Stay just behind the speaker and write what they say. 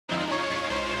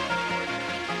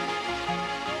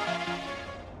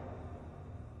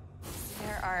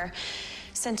are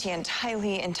sentient,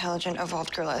 highly intelligent,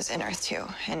 evolved gorillas in Earth 2,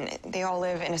 and they all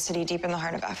live in a city deep in the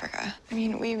heart of Africa. I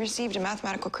mean, we received a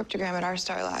mathematical cryptogram at our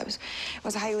Star Labs. It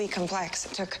was highly complex.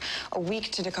 It took a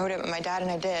week to decode it, but my dad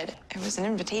and I did. It was an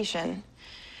invitation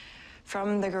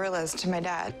from the gorillas to my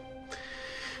dad.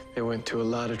 They went to a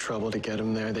lot of trouble to get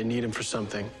him there. They need him for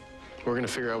something. We're gonna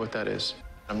figure out what that is.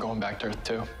 I'm going back to Earth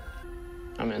 2.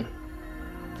 I'm in.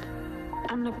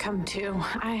 I'm gonna come too.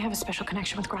 I have a special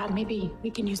connection with Grodd. Maybe we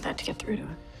can use that to get through to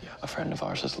him. Yeah, a friend of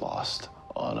ours is lost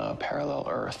on a parallel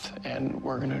Earth, and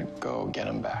we're gonna go get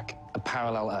him back. A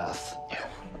parallel Earth? Yeah.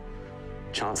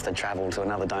 Chance to travel to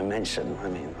another dimension. I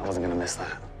mean, I wasn't gonna miss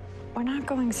that. We're not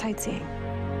going sightseeing.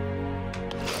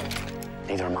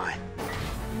 Neither am I.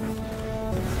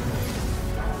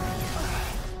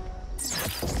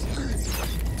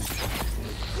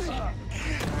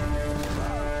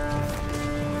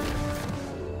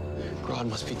 Grodd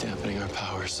must be dampening our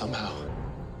powers somehow.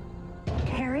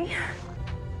 Harry?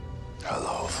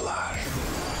 Hello, Flash.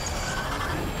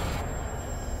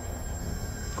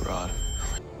 Grodd.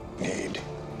 Need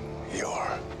your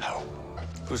help.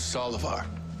 Who's Solovar?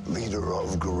 Leader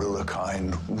of gorilla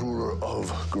kind, ruler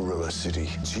of Gorilla City.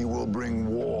 He will bring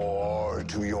war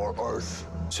to your Earth.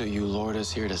 So you lured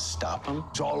us here to stop him?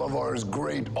 It's Oliver's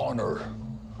great honor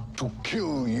to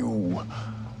kill you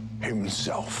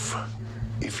himself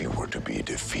if he were to be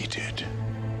defeated.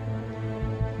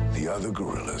 The other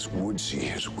gorillas would see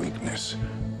his weakness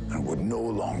and would no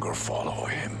longer follow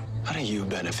him. How do you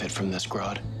benefit from this,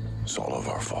 Grodd?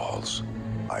 Solovar falls.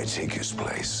 I take his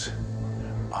place.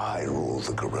 I rule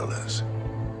the gorillas,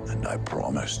 and I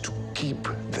promise to keep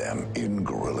them in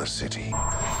Gorilla City.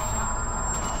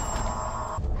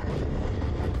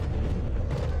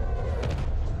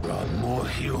 More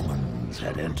humans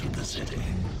had entered the city.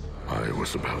 I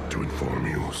was about to inform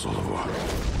you, Solovar.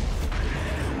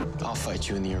 I'll fight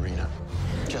you in the arena.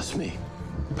 Just me.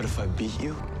 But if I beat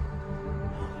you,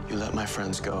 you let my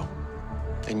friends go,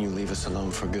 and you leave us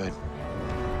alone for good.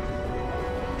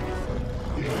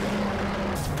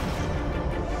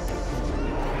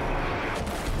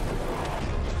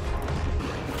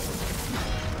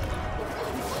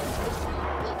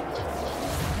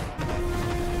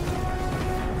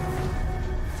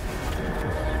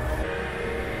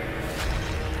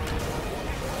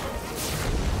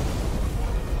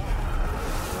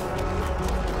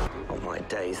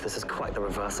 This is quite the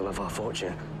reversal of our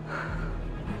fortune.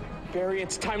 Barry,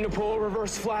 it's time to pull a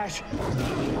reverse Flash.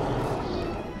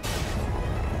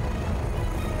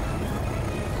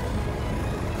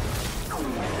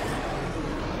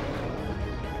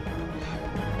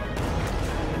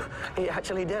 He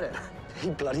actually did it. He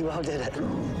bloody well did it.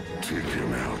 Take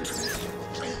him out.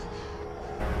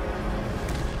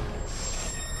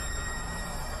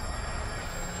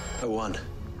 I won.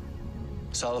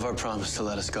 Solovar promised to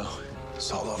let us go.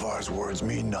 Solovar's words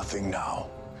mean nothing now.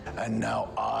 And now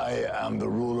I am the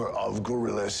ruler of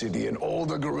Gorilla City, and all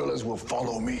the gorillas will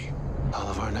follow me.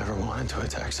 Solovar never wanted to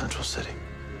attack Central City.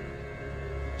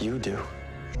 You do.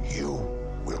 You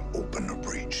will open a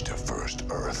breach to First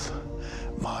Earth.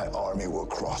 My army will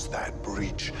cross that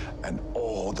breach, and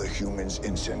all the humans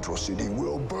in Central City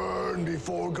will burn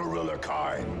before gorilla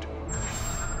kind.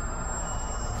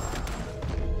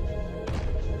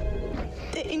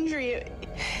 The injury,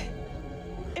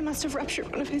 it must have ruptured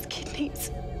one of his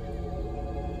kidneys.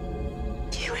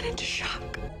 He went into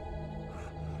shock.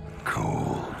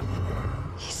 Cool.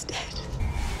 He's dead.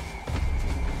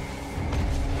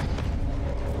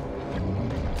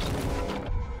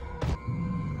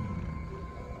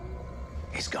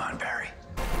 He's gone, Barry.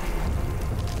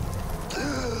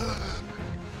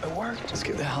 It worked. Let's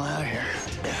get the hell out of here.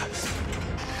 Yeah.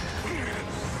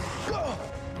 Go!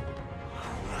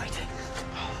 Right.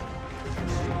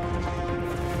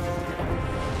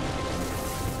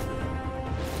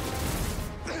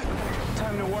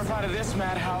 Time to warp out of this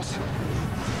madhouse.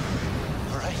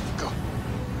 All right, go.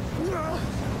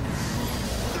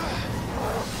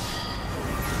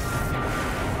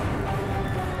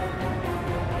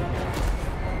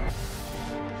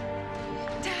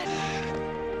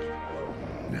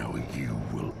 Now you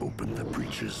will open the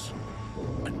breaches,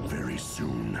 and very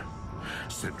soon,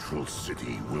 Central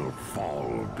City will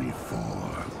fall before